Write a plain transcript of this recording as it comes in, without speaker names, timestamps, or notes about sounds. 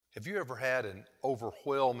Have you ever had an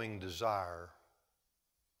overwhelming desire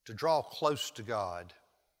to draw close to God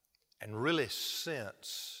and really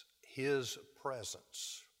sense His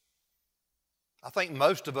presence? I think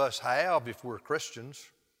most of us have if we're Christians.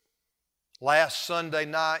 Last Sunday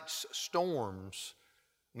night's storms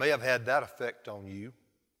may have had that effect on you.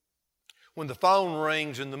 When the phone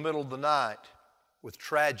rings in the middle of the night with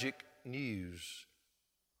tragic news,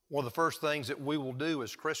 one of the first things that we will do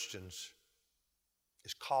as Christians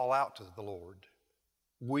is call out to the Lord.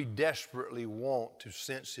 We desperately want to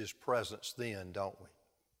sense His presence then, don't we?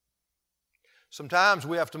 Sometimes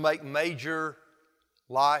we have to make major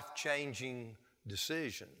life-changing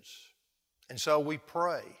decisions. And so we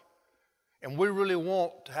pray. And we really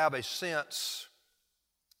want to have a sense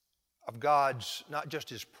of God's, not just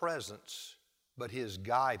His presence, but His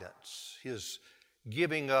guidance, His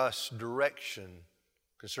giving us direction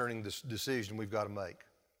concerning this decision we've got to make.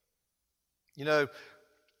 You know,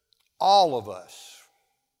 all of us,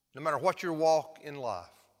 no matter what your walk in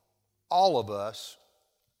life, all of us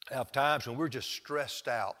have times when we're just stressed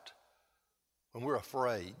out, when we're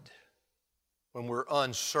afraid, when we're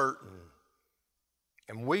uncertain,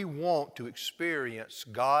 and we want to experience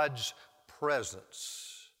God's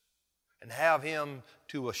presence and have Him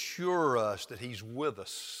to assure us that He's with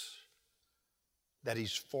us, that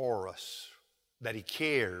He's for us, that He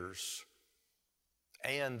cares,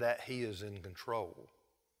 and that He is in control.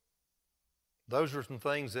 Those are some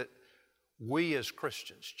things that we as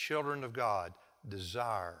Christians, children of God,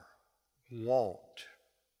 desire, want,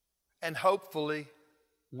 and hopefully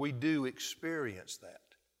we do experience that.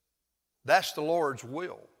 That's the Lord's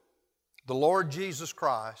will. The Lord Jesus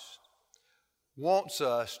Christ wants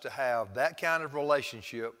us to have that kind of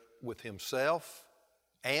relationship with Himself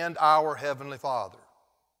and our Heavenly Father.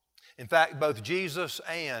 In fact, both Jesus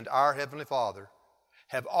and our Heavenly Father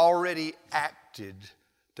have already acted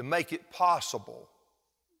to make it possible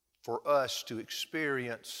for us to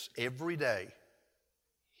experience every day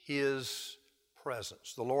His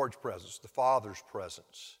presence, the Lord's presence, the Father's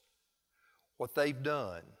presence. What they've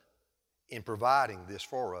done in providing this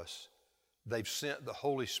for us, they've sent the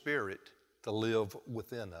Holy Spirit to live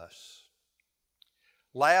within us.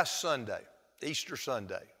 Last Sunday, Easter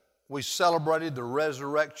Sunday, we celebrated the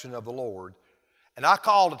resurrection of the Lord, and I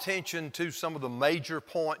called attention to some of the major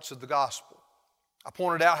points of the gospel. I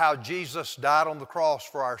pointed out how Jesus died on the cross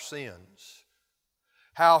for our sins,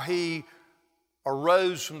 how He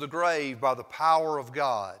arose from the grave by the power of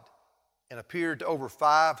God and appeared to over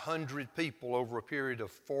 500 people over a period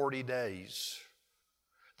of 40 days.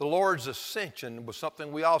 The Lord's ascension was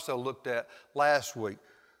something we also looked at last week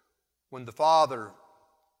when the Father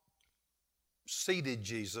seated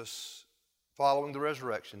Jesus following the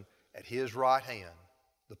resurrection at His right hand,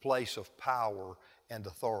 the place of power and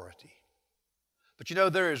authority. But you know,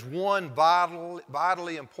 there is one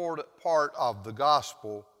vitally important part of the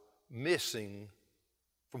gospel missing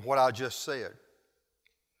from what I just said.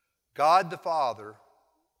 God the Father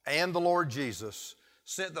and the Lord Jesus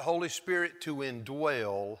sent the Holy Spirit to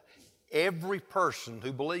indwell every person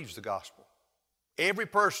who believes the gospel. Every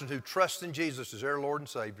person who trusts in Jesus as their Lord and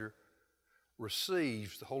Savior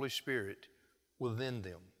receives the Holy Spirit within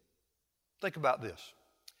them. Think about this.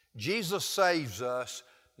 Jesus saves us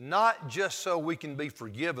not just so we can be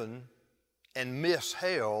forgiven and miss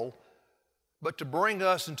hell, but to bring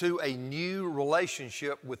us into a new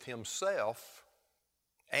relationship with Himself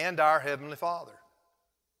and our Heavenly Father.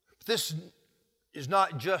 This is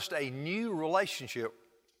not just a new relationship,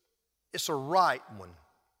 it's a right one.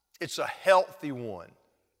 It's a healthy one.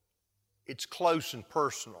 It's close and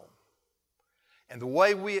personal. And the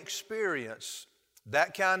way we experience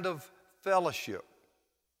that kind of fellowship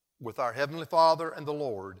with our Heavenly Father and the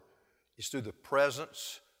Lord is through the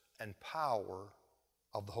presence and power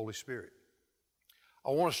of the Holy Spirit.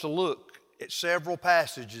 I want us to look at several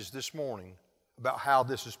passages this morning about how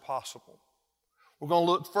this is possible. We're going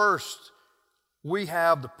to look first, we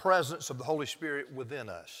have the presence of the Holy Spirit within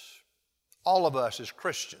us. All of us as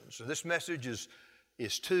Christians. And this message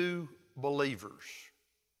is to believers,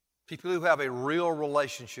 people who have a real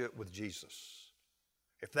relationship with Jesus.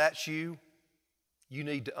 If that's you, you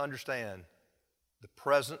need to understand the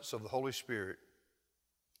presence of the Holy Spirit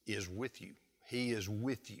is with you. He is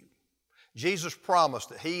with you. Jesus promised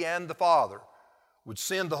that He and the Father would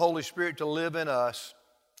send the Holy Spirit to live in us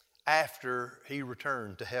after He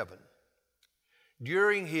returned to heaven.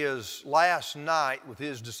 During His last night with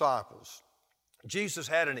His disciples, Jesus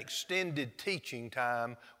had an extended teaching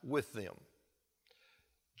time with them.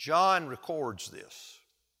 John records this.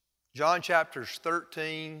 John chapters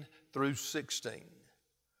 13 through 16.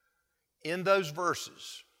 In those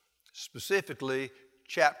verses, specifically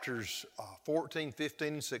chapters 14, 15,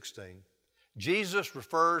 and 16, Jesus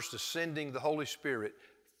refers to sending the Holy Spirit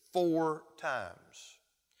 4 times.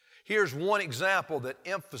 Here's one example that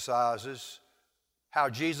emphasizes how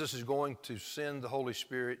Jesus is going to send the Holy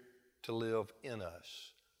Spirit to live in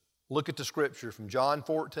us. Look at the scripture from John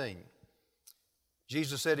 14.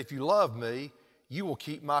 Jesus said, "If you love me, you will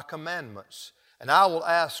keep my commandments, and I will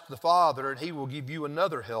ask the Father, and he will give you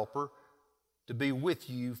another helper to be with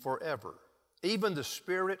you forever, even the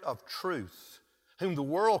Spirit of truth, whom the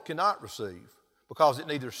world cannot receive, because it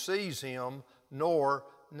neither sees him nor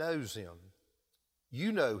knows him.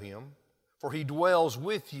 You know him, for he dwells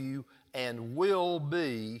with you and will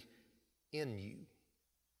be in you."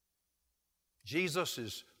 Jesus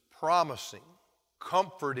is promising,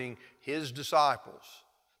 comforting his disciples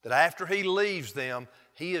that after he leaves them,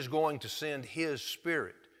 he is going to send his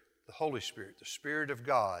Spirit, the Holy Spirit, the Spirit of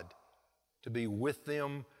God, to be with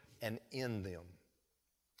them and in them.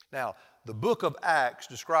 Now, the book of Acts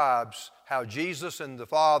describes how Jesus and the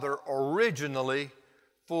Father originally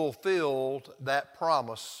fulfilled that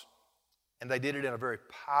promise, and they did it in a very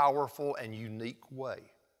powerful and unique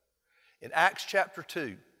way. In Acts chapter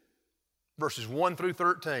 2, verses 1 through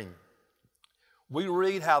 13, we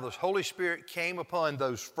read how the Holy Spirit came upon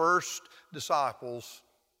those first disciples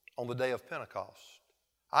on the day of Pentecost.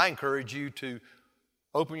 I encourage you to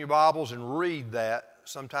open your Bibles and read that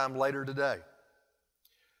sometime later today.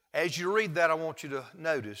 As you read that, I want you to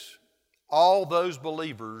notice all those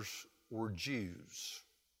believers were Jews.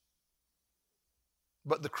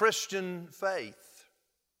 But the Christian faith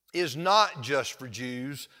is not just for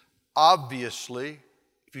Jews, obviously,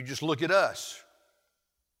 if you just look at us.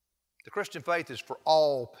 The Christian faith is for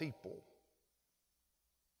all people.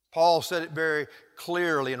 Paul said it very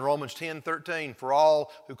clearly in Romans 10:13, "For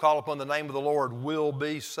all who call upon the name of the Lord will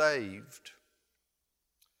be saved."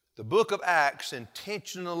 The book of Acts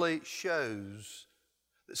intentionally shows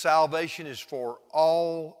that salvation is for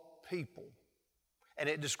all people. And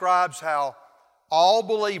it describes how all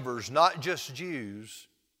believers, not just Jews,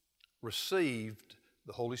 received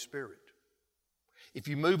the Holy Spirit. If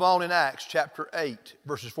you move on in Acts chapter 8,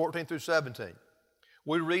 verses 14 through 17,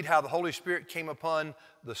 we read how the Holy Spirit came upon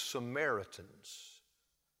the Samaritans,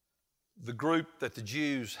 the group that the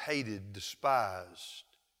Jews hated, despised.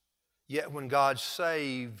 Yet when God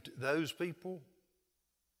saved those people,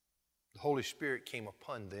 the Holy Spirit came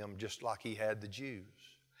upon them just like he had the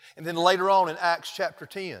Jews. And then later on in Acts chapter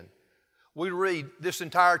 10, we read, this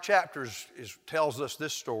entire chapter tells us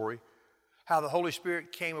this story, how the Holy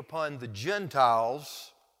Spirit came upon the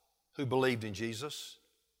Gentiles who believed in Jesus,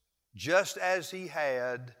 just as he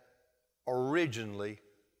had originally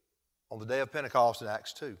on the day of Pentecost in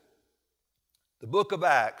Acts 2. The book of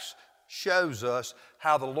Acts shows us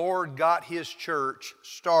how the Lord got his church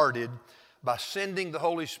started by sending the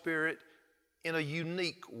Holy Spirit in a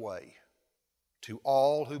unique way to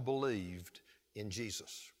all who believed in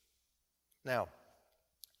Jesus. Now,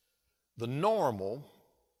 the normal,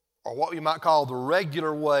 or what you might call the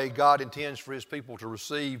regular way God intends for his people to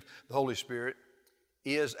receive the Holy Spirit,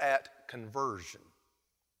 is at conversion.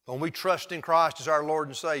 When we trust in Christ as our Lord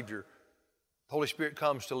and Savior, the Holy Spirit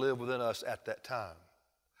comes to live within us at that time.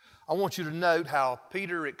 I want you to note how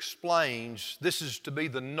Peter explains this is to be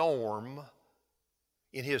the norm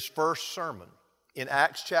in his first sermon in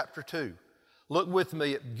Acts chapter 2. Look with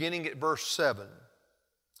me beginning at verse 7.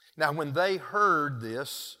 "Now when they heard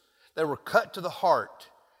this, they were cut to the heart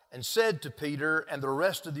and said to Peter and the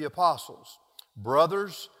rest of the apostles,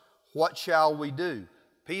 'Brothers, what shall we do?'"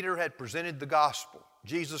 Peter had presented the gospel.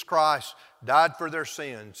 Jesus Christ died for their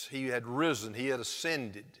sins. He had risen. He had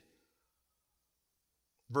ascended.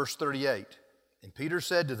 Verse 38, "And Peter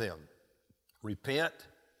said to them, 'Repent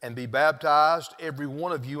and be baptized, every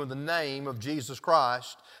one of you, in the name of Jesus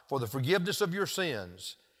Christ, for the forgiveness of your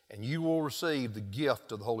sins, and you will receive the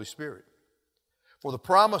gift of the Holy Spirit. For the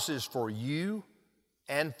promise is for you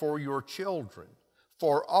and for your children,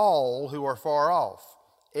 for all who are far off,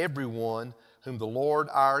 everyone whom the Lord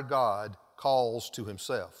our God calls to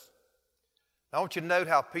himself.'" Now, I want you to note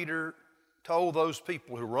how Peter told those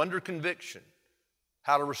people who were under conviction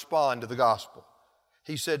how to respond to the gospel.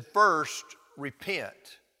 He said, first,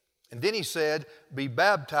 repent. And then he said, be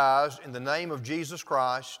baptized in the name of Jesus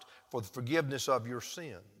Christ for the forgiveness of your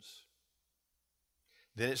sins.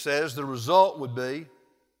 Then it says the result would be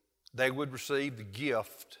they would receive the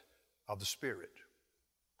gift of the Spirit.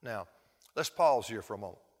 Now, let's pause here for a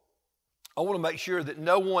moment. I want to make sure that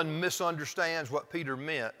no one misunderstands what Peter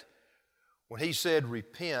meant when he said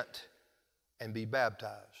repent and be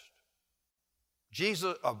baptized.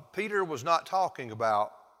 Peter was not talking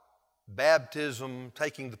about baptism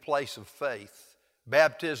taking the place of faith,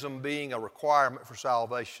 baptism being a requirement for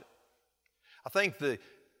salvation. I think the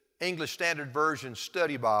English Standard Version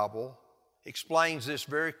Study Bible explains this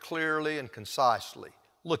very clearly and concisely.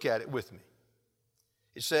 Look at it with me.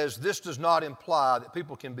 It says, this does not imply that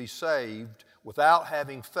people can be saved without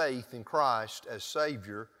having faith in Christ as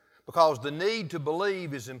Savior, because the need to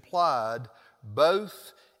believe is implied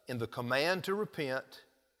both in the command to repent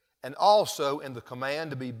and also in the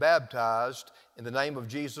command to be baptized in the name of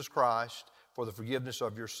Jesus Christ for the forgiveness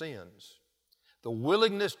of your sins. The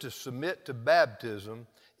willingness to submit to baptism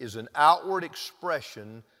is an outward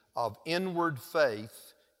expression of inward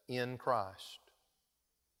faith in Christ.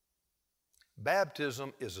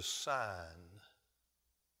 Baptism is a sign,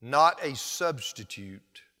 not a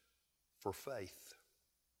substitute for faith.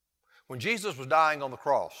 When Jesus was dying on the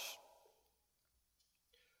cross,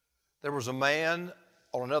 there was a man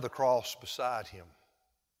on another cross beside him.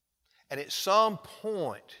 And at some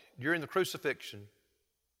point during the crucifixion,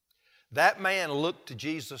 that man looked to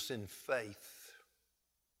Jesus in faith.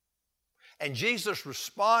 And Jesus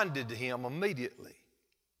responded to him immediately.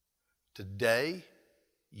 Today,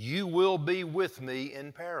 you will be with me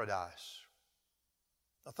in paradise.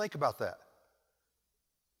 Now think about that.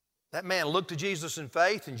 That man looked to Jesus in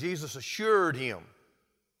faith, and Jesus assured him,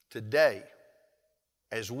 today,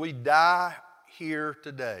 as we die here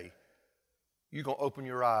today, you're going to open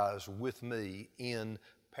your eyes with me in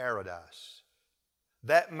paradise.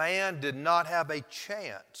 That man did not have a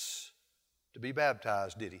chance to be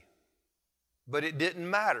baptized, did he? But it didn't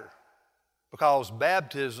matter, because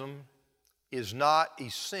baptism is not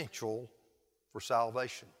essential for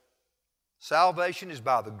salvation. Salvation is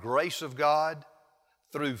by the grace of God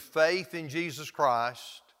through faith in Jesus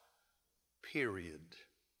Christ, period.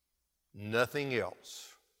 Nothing else.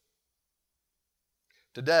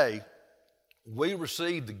 Today, we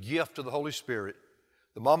receive the gift of the Holy Spirit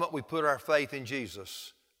the moment we put our faith in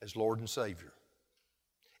Jesus as Lord and Savior.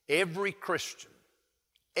 Every Christian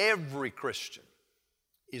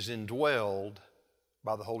is indwelled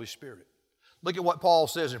by the Holy Spirit. Look at what Paul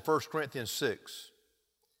says in 1 Corinthians 6.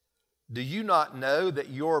 Do you not know that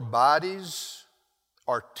your bodies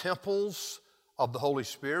are temples of the Holy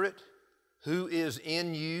Spirit, who is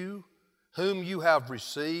in you, whom you have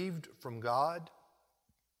received from God?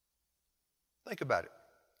 Think about it.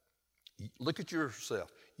 Look at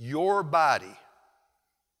yourself. Your body,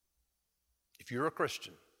 if you're a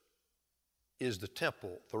Christian, is the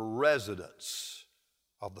temple, the residence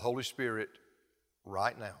of the Holy Spirit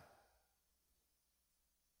right now.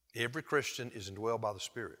 Every Christian is indwelled by the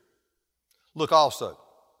Spirit. Look also,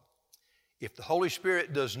 if the Holy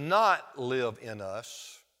Spirit does not live in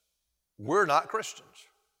us, we're not Christians.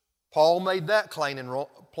 Paul made that plain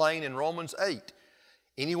in Romans 8.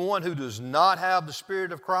 Anyone who does not have the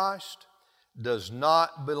Spirit of Christ does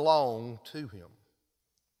not belong to him.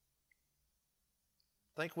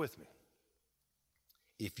 Think with me.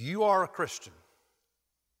 If you are a Christian,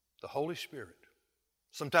 the Holy Spirit,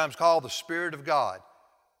 sometimes called the Spirit of God,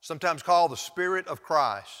 sometimes called the Spirit of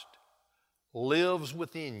Christ, lives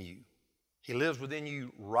within you. He lives within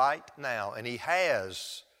you right now, and He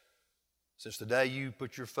has since the day you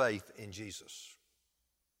put your faith in Jesus.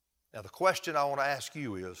 Now, the question I want to ask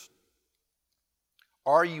you is,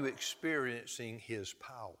 are you experiencing His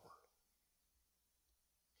power?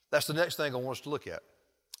 That's the next thing I want us to look at.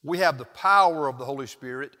 We have the power of the Holy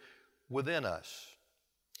Spirit within us.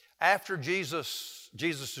 After Jesus'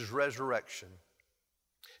 resurrection,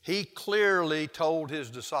 He clearly told His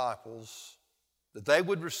disciples that they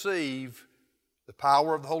would receive the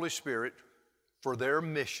power of the Holy Spirit for their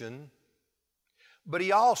mission, but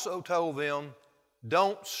He also told them,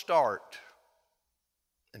 don't start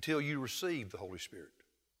until you receive the Holy Spirit.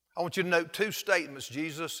 I want you to note two statements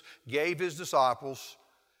Jesus gave His disciples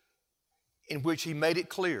in which He made it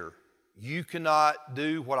clear, you cannot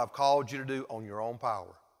do what I've called you to do on your own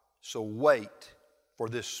power. So wait for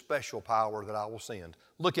this special power that I will send.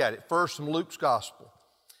 Look at it. First from Luke's Gospel.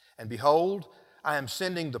 And behold, I am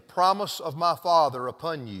sending the promise of my Father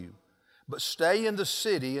upon you, but stay in the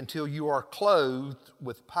city until you are clothed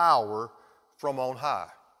with power from on high.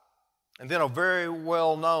 And then a very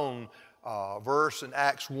well-known verse in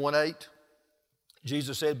Acts 1:8,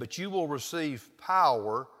 Jesus said, but you will receive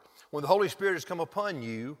power when the Holy Spirit has come upon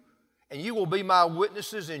you, and you will be my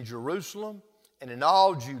witnesses in Jerusalem and in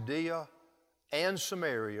all Judea and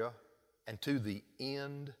Samaria and to the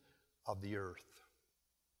end of the earth.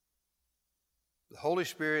 The Holy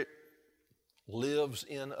Spirit lives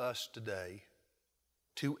in us today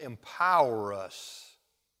to empower us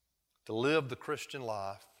to live the Christian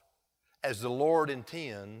life as the Lord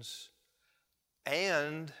intends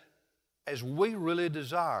and as we really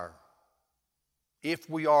desire. if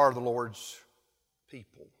we are the Lord's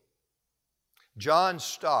people. John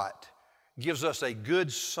Stott gives us a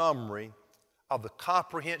good summary of the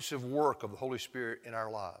comprehensive work of the Holy Spirit in our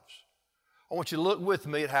lives. I want you to look with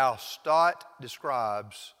me at how Stott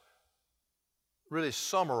describes, really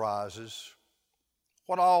summarizes,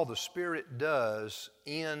 what all the Spirit does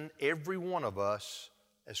in every one of us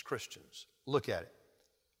as Christians. Look at it.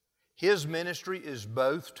 His ministry is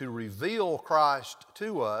both to reveal Christ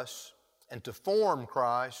to us and to form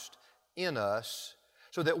Christ in us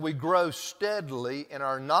so that we grow steadily in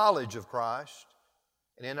our knowledge of Christ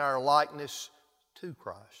and in our likeness to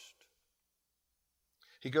Christ.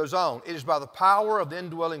 He goes on, it is by the power of the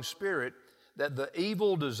indwelling Spirit that the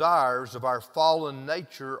evil desires of our fallen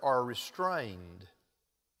nature are restrained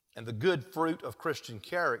and the good fruit of Christian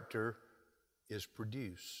character is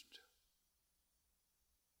produced.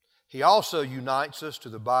 He also unites us to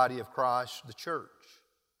the body of Christ, the church.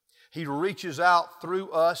 He reaches out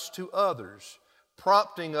through us to others,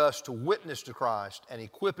 prompting us to witness to Christ and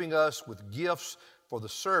equipping us with gifts for the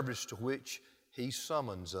service to which He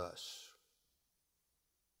summons us.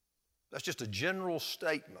 That's just a general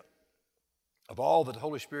statement of all that the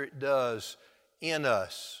Holy Spirit does in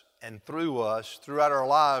us and through us throughout our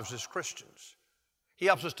lives as Christians. He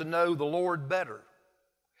helps us to know the Lord better.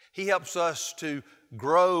 He helps us to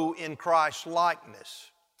grow in Christ's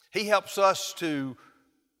likeness. He helps us to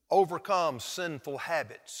overcome sinful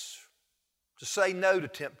habits, to say no to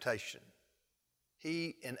temptation.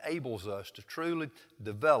 He enables us to truly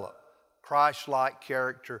develop Christ-like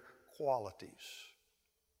character qualities.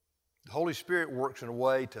 The Holy Spirit works in a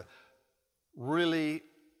way to really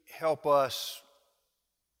help us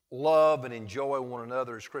love and enjoy one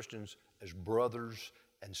another as Christians, as brothers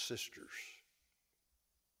and sisters.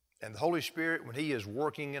 And the Holy Spirit, when He is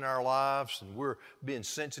working in our lives and we're being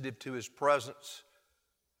sensitive to His presence,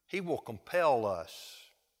 He will compel us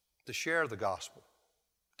to share the gospel,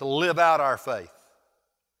 to live out our faith,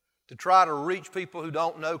 to try to reach people who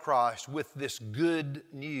don't know Christ with this good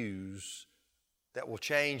news that will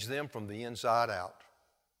change them from the inside out.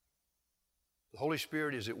 The Holy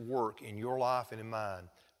Spirit is at work in your life and in mine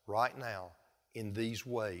right now in these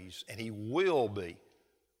ways, and He will be.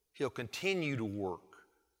 He'll continue to work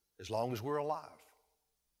as long as we're alive.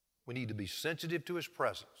 We need to be sensitive to His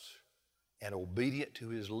presence and obedient to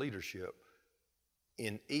His leadership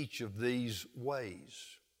in each of these ways.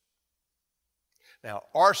 Now,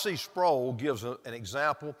 R.C. Sproul gives an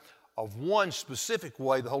example of one specific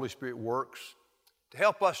way the Holy Spirit works to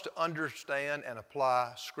help us to understand and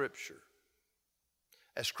apply Scripture.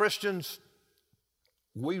 As Christians,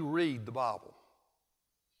 we read the Bible.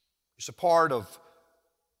 It's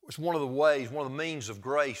one of the ways, one of the means of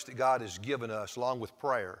grace that God has given us, along with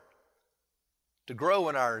prayer, to grow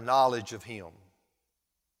in our knowledge of Him,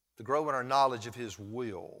 to grow in our knowledge of His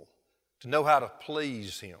will, to know how to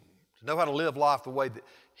please Him, to know how to live life the way that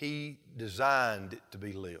He designed it to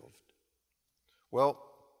be lived. Well,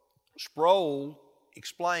 Sproul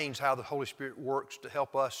explains how the Holy Spirit works to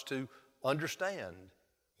help us to understand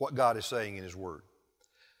what God is saying in His Word.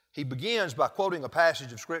 He begins by quoting a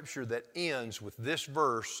passage of Scripture that ends with this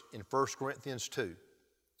verse in 1 Corinthians 2.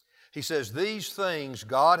 He says, "These things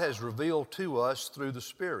God has revealed to us through the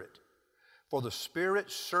Spirit, for the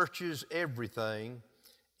Spirit searches everything,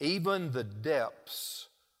 even the depths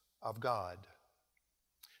of God."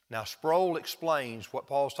 Now, Sproul explains what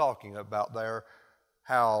Paul's talking about there,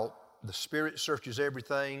 how the Spirit searches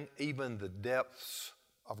everything, even the depths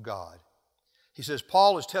of God. He says,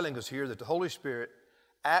 Paul is telling us here that the Holy Spirit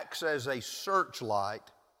acts as a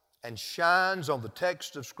searchlight and shines on the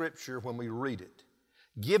text of Scripture when we read it,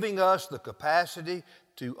 giving us the capacity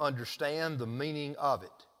to understand the meaning of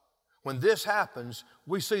it. When this happens,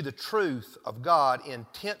 we see the truth of God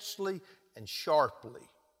intensely and sharply.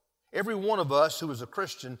 Every one of us who is a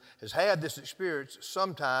Christian has had this experience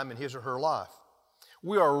sometime in his or her life.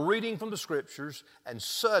 We are reading from the Scriptures, and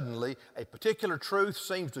suddenly a particular truth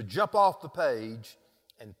seems to jump off the page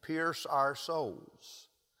and pierce our souls.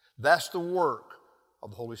 That's the work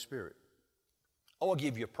of the Holy Spirit. I want to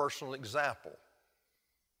give you a personal example.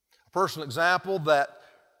 A personal example that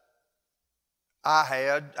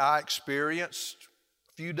I experienced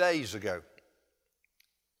a few days ago.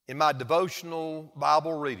 In my devotional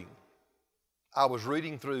Bible reading, I was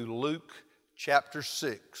reading through Luke chapter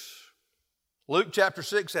 6. Luke chapter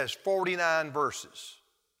 6 has 49 verses.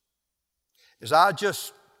 As I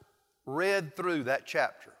just read through that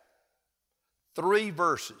chapter, 3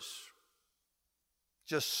 verses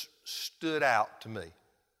just stood out to me.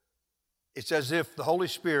 It's as if the Holy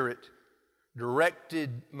Spirit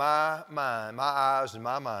directed my mind, my eyes and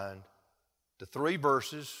my mind to 3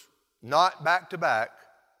 verses not back to back,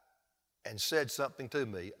 and said something to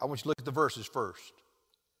me. I want you to look at the verses first.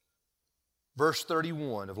 Verse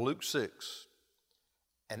 31 of Luke 6.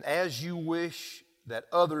 And as you wish that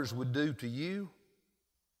others would do to you,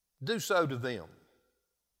 do so to them.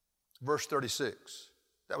 Verse 36.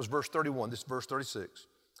 That was verse 31. This is verse 36.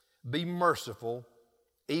 Be merciful,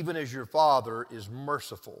 even as your Father is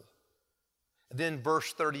merciful. And then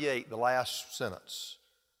verse 38, the last sentence.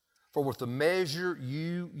 For with the measure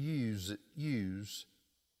you use,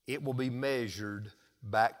 it will be measured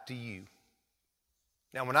back to you.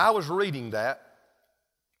 Now, when I was reading that,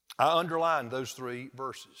 I underlined those 3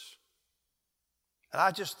 verses. And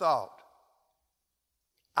I just thought,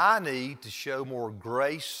 I need to show more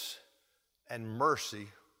grace and mercy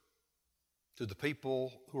to the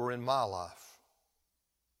people who are in my life.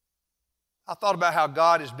 I thought about how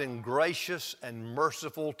God has been gracious and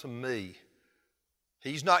merciful to me.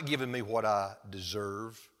 He's not given me what I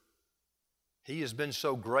deserve. He has been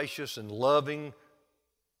so gracious and loving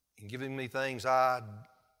and giving me things I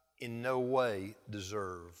in no way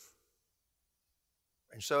deserve.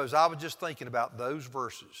 And so as I was just thinking about those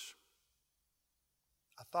verses,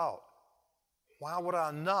 I thought, why would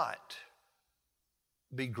I not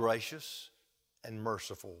be gracious and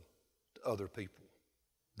merciful to other people?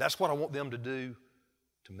 That's what I want them to do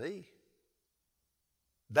to me.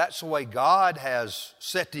 That's the way God has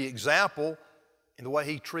set the example in the way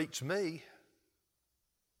He treats me.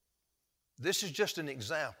 This is just an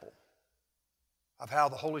example of how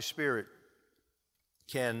the Holy Spirit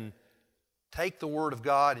can take the Word of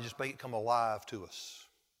God and just make it come alive to us.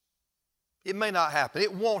 It may not happen.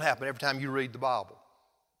 It won't happen every time you read the Bible.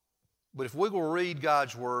 But if we will read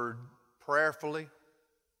God's Word prayerfully,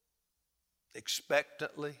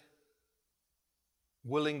 expectantly,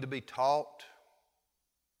 willing to be taught,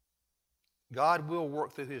 God will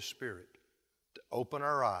work through His Spirit to open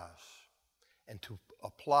our eyes and to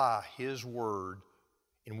apply His Word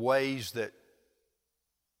in ways that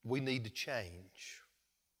we need to change,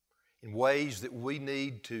 in ways that we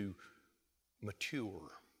need to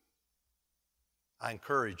mature. I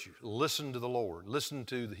encourage you, listen to the Lord. Listen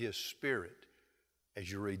to His Spirit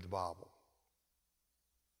as you read the Bible.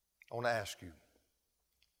 I want to ask you,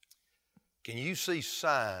 can you see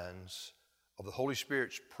signs of the Holy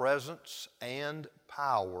Spirit's presence and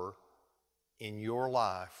power in your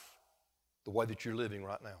life the way that you're living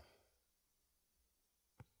right now?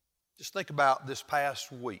 Just think about this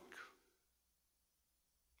past week.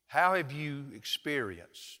 How have you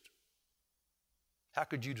experienced, how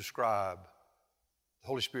could you describe the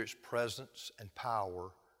Holy Spirit's presence and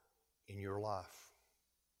power in your life?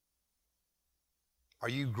 Are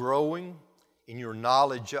you growing in your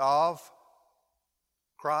knowledge of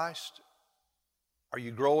Christ? Are you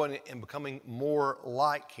growing and becoming more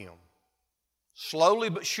like Him? Slowly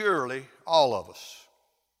but surely, all of us.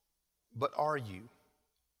 But are you?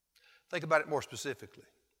 Think about it more specifically.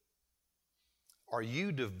 Are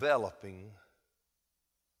you developing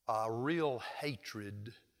a real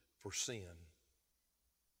hatred for sin?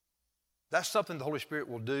 That's something the Holy Spirit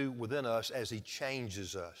will do within us as He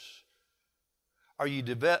changes us. Are you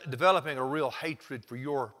developing a real hatred for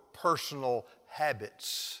your personal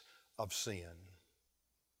habits of sin?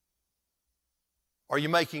 Are you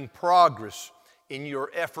making progress in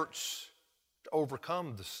your efforts to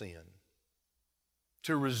overcome the sin,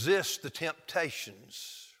 to resist the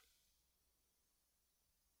temptations?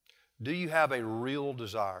 Do you have a real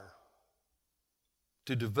desire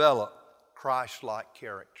to develop Christ-like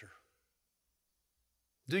character?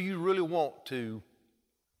 Do you really want to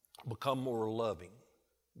become more loving,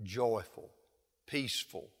 joyful,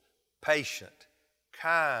 peaceful, patient,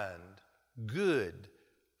 kind, good,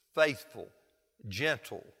 faithful,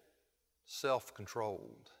 gentle,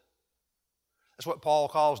 self-controlled? That's what Paul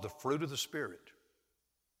calls the fruit of the Spirit.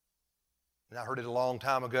 And I heard it a long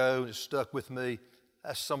time ago, and it stuck with me.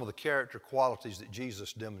 That's some of the character qualities that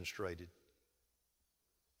Jesus demonstrated.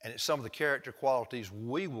 And it's some of the character qualities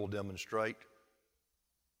we will demonstrate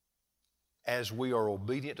as we are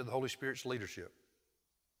obedient to the Holy Spirit's leadership,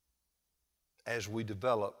 as we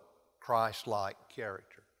develop Christ-like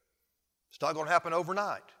character. It's not going to happen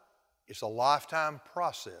overnight. It's a lifetime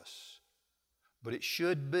process. But it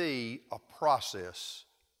should be a process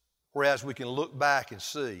whereas we can look back and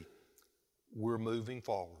see we're moving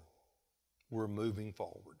forward. We're moving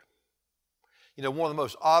forward. You know, one of the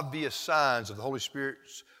most obvious signs of the Holy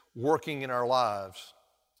Spirit's working in our lives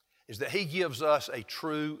is that He gives us a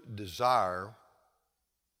true desire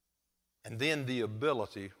and then the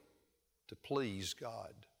ability to please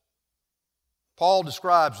God. Paul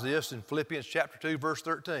describes this in Philippians chapter 2, verse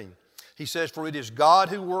 13. He says, "For it is God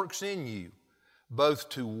who works in you, both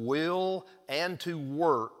to will and to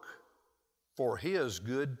work for His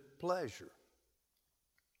good pleasure.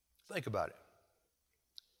 Think about it.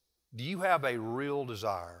 Do you have a real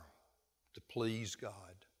desire to please God?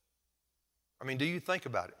 I mean, do you think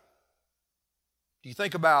about it? Do you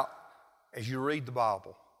think about, as you read the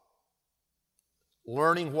Bible,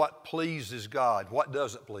 learning what pleases God, what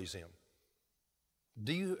doesn't please Him?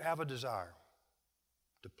 Do you have a desire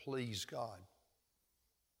to please God?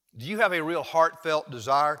 Do you have a real heartfelt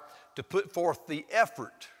desire to put forth the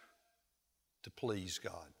effort to please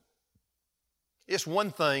God? It's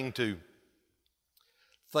one thing to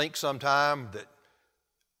think sometime that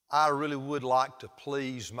I really would like to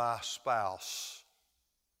please my spouse,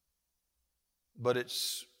 but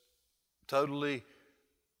it's totally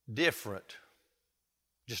different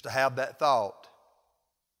just to have that thought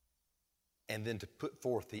and then to put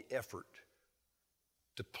forth the effort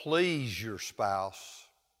to please your spouse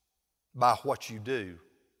by what you do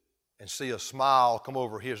and see a smile come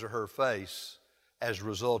over his or her face as a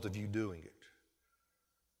result of you doing it.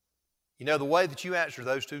 You know, the way that you answer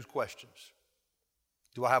those two questions,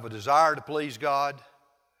 do I have a desire to please God?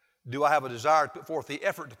 Do I have a desire to put forth the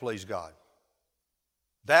effort to please God?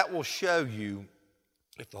 That will show you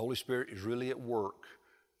if the Holy Spirit is really at work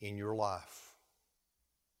in your life.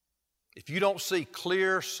 If you don't see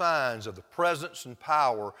clear signs of the presence and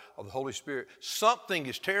power of the Holy Spirit, something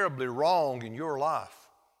is terribly wrong in your life.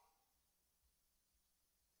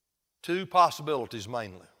 Two possibilities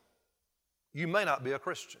mainly. You may not be a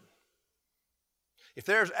Christian. If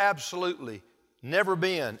there's absolutely never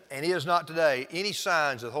been, and is not today, any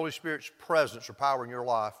signs of the Holy Spirit's presence or power in your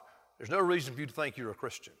life, there's no reason for you to think you're a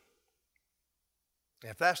Christian.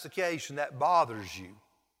 And if that's the case and that bothers you,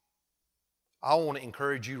 I want to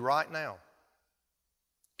encourage you right now.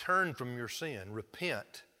 Turn from your sin.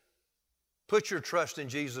 Repent. Put your trust in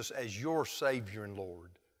Jesus as your Savior and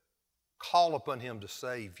Lord. Call upon Him to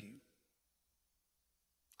save you.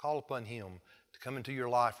 Call upon Him to come into your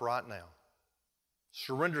life right now.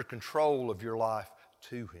 Surrender control of your life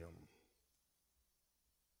to Him.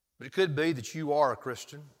 But it could be that you are a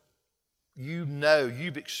Christian. You know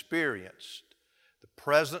you've experienced the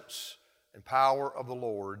presence and power of the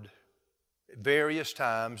Lord at various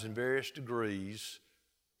times and various degrees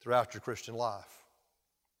throughout your Christian life.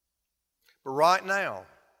 But right now,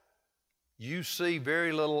 you see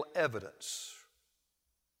very little evidence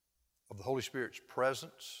of the Holy Spirit's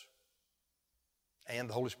presence and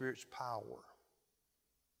the Holy Spirit's power.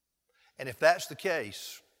 And if that's the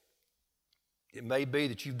case, it may be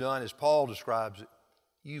that you've done, as Paul describes it,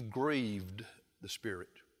 you've grieved the Spirit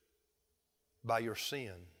by your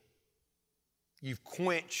sin. You've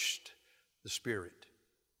quenched the Spirit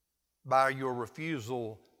by your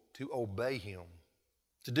refusal to obey Him,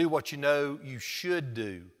 to do what you know you should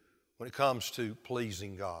do when it comes to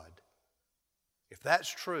pleasing God. If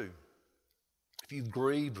that's true, if you've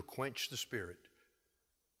grieved or quenched the Spirit,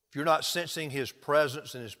 if you're not sensing His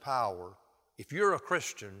presence and His power, if you're a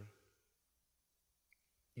Christian,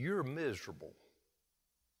 you're miserable,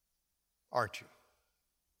 aren't you?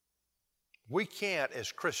 We can't,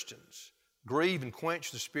 as Christians, grieve and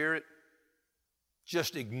quench the Spirit,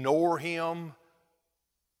 just ignore Him,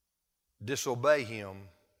 disobey Him,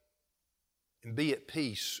 and be at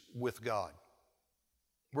peace with God.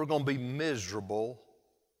 We're going to be miserable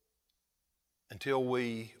until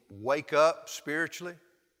we wake up spiritually,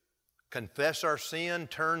 confess our sin,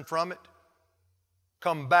 turn from it,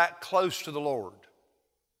 come back close to the Lord,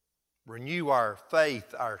 renew our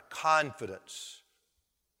faith, our confidence,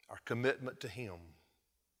 our commitment to Him.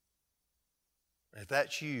 And if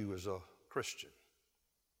that's you as a Christian,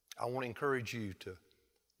 I want to encourage you to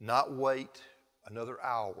not wait another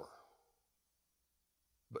hour,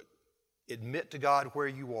 but admit to God where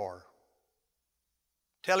you are.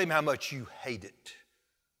 Tell Him how much you hate it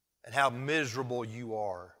and how miserable you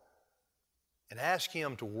are, and ask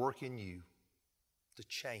Him to work in you, to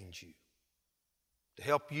change you, to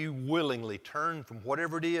help you willingly turn from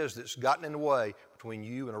whatever it is that's gotten in the way between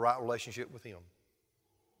you and a right relationship with Him.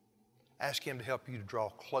 Ask Him to help you to draw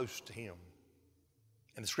close to Him.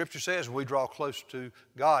 And the Scripture says when we draw close to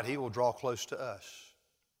God, He will draw close to us.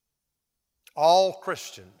 All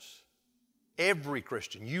Christians, every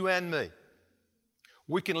Christian, you and me,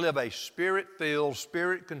 we can live a Spirit-filled,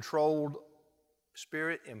 Spirit-controlled,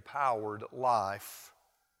 Spirit-empowered life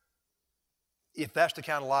if that's the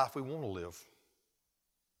kind of life we want to live.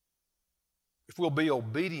 If we'll be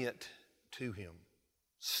obedient to Him,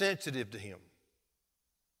 sensitive to Him,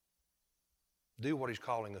 do what He's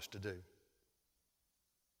calling us to do.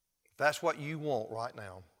 If that's what you want right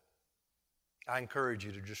now, I encourage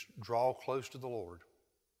you to just draw close to the Lord.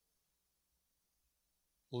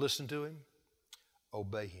 listen to Him,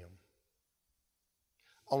 obey Him.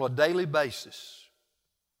 On a daily basis,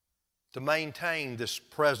 to maintain this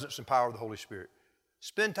presence and power of the Holy Spirit,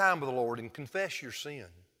 spend time with the Lord and confess your sin.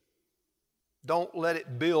 Don't let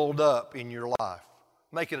it build up in your life.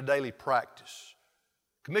 Make it a daily practice.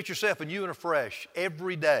 Commit yourself anew and afresh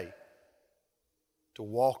every day to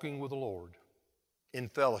walking with the Lord in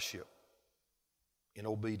fellowship, in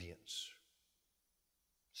obedience.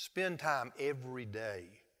 Spend time every day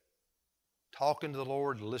talking to the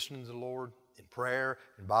Lord, listening to the Lord, in prayer,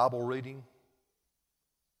 in Bible reading.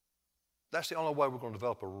 That's the only way we're going to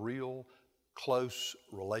develop a real close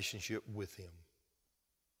relationship with Him.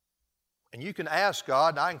 And you can ask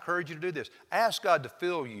God, and I encourage you to do this, ask God to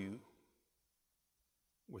fill you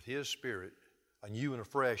with His Spirit anew and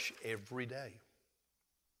afresh every day.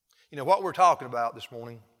 You know, what we're talking about this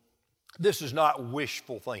morning, this is not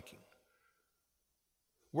wishful thinking.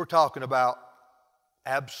 We're talking about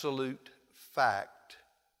absolute fact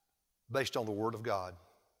based on the Word of God.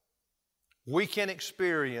 We can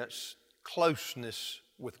experience closeness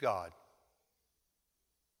with God,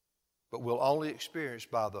 but we'll only experience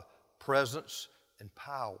by the presence and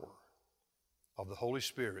power of the Holy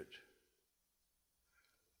Spirit.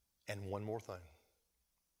 And one more thing.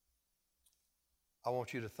 I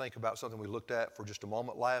want you to think about something we looked at for just a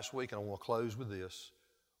moment last week, and I want to close with this.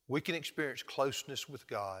 We can experience closeness with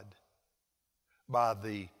God by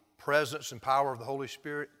the presence and power of the Holy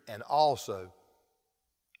Spirit, and also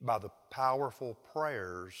by the powerful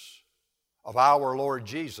prayers of our Lord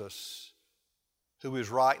Jesus, who is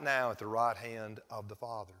right now at the right hand of the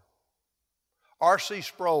Father. R.C.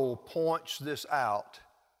 Sproul points this out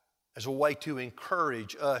as a way to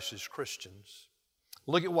encourage us as Christians.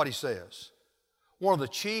 Look at what he says. One of the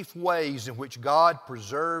chief ways in which God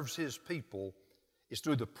preserves His people is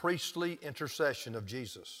through the priestly intercession of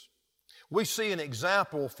Jesus. We see an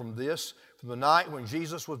example from this from the night when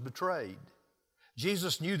Jesus was betrayed.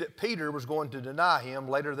 Jesus knew that Peter was going to deny Him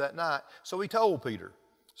later that night, so He told Peter,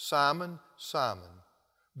 "Simon, Simon,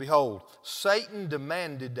 behold, Satan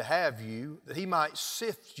demanded to have you that he might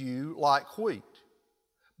sift you like wheat.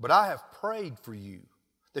 But I have prayed for you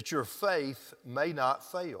that your faith may not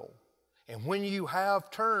fail. And when you have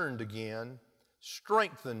turned again,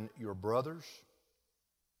 strengthen your brothers."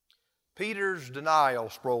 Peter's denial,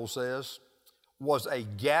 Sproul says, was a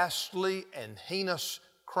ghastly and heinous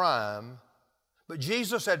crime, but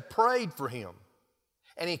Jesus had prayed for him,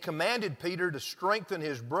 and He commanded Peter to strengthen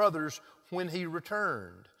his brothers when he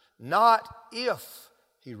returned. Not if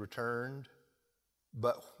he returned,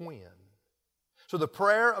 but when. So the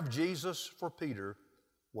prayer of Jesus for Peter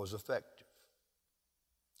was effective.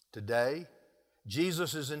 Today,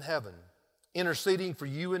 Jesus is in heaven, interceding for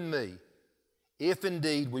you and me, if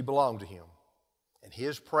indeed we belong to Him. And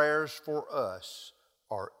His prayers for us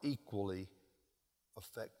are equally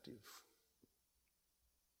effective.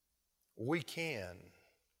 We can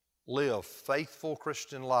live faithful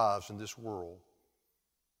Christian lives in this world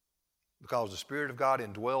because the Spirit of God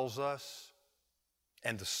indwells us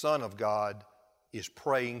and the Son of God is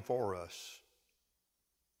praying for us.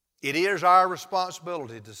 It is our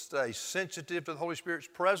responsibility to stay sensitive to the Holy Spirit's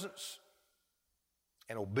presence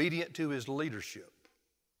and obedient to His leadership.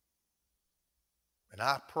 And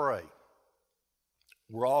I pray,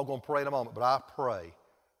 we're all going to pray in a moment, but I pray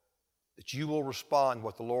that you will respond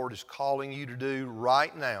what the Lord is calling you to do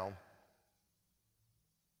right now,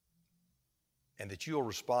 and that you'll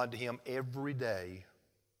respond to Him every day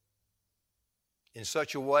in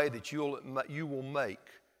such a way that you will make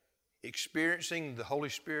experiencing the Holy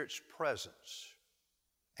Spirit's presence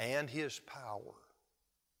and His power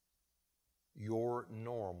your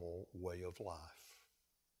normal way of life.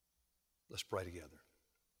 Let's pray together.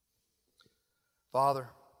 Father,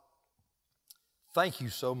 thank You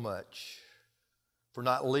so much for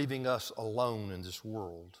not leaving us alone in this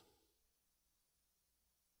world.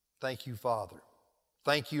 Thank You, Father.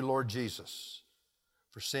 Thank You, Lord Jesus,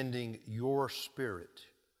 for sending Your Spirit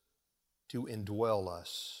to indwell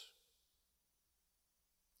us,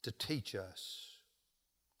 to teach us,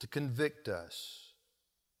 to convict us,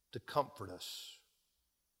 to comfort us,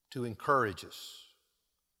 to encourage us,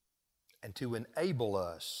 and to enable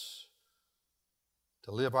us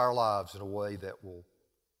to live our lives in a way that will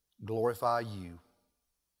glorify You,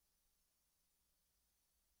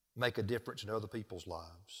 make a difference in other people's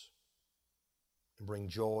lives, and bring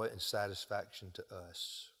joy and satisfaction to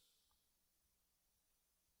us.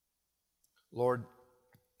 Lord,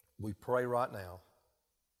 we pray right now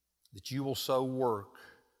that You will so work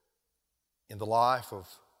in the life of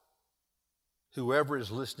whoever is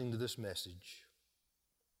listening to this message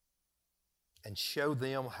and show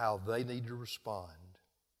them how they need to respond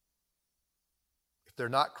they're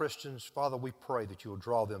not Christians, Father, we pray that you will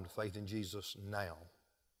draw them to faith in Jesus now.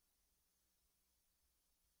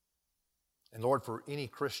 And Lord, for any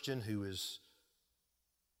Christian who is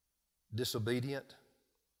disobedient,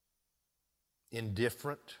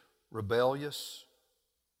 indifferent, rebellious,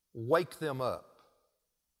 wake them up,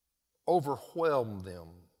 overwhelm them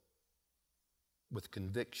with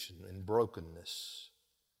conviction and brokenness.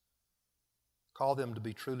 Call them to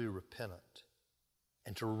be truly repentant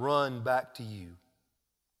and to run back to you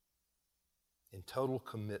in total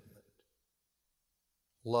commitment,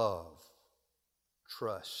 love,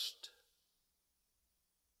 trust.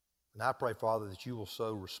 And I pray, Father, that you will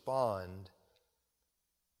so respond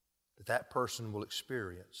that that person will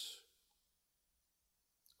experience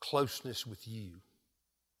closeness with you,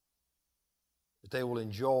 that they will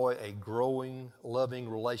enjoy a growing, loving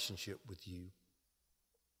relationship with you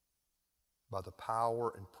by the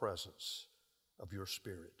power and presence of your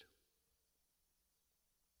Spirit.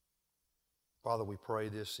 Father, we pray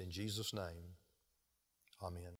this in Jesus' name. Amen.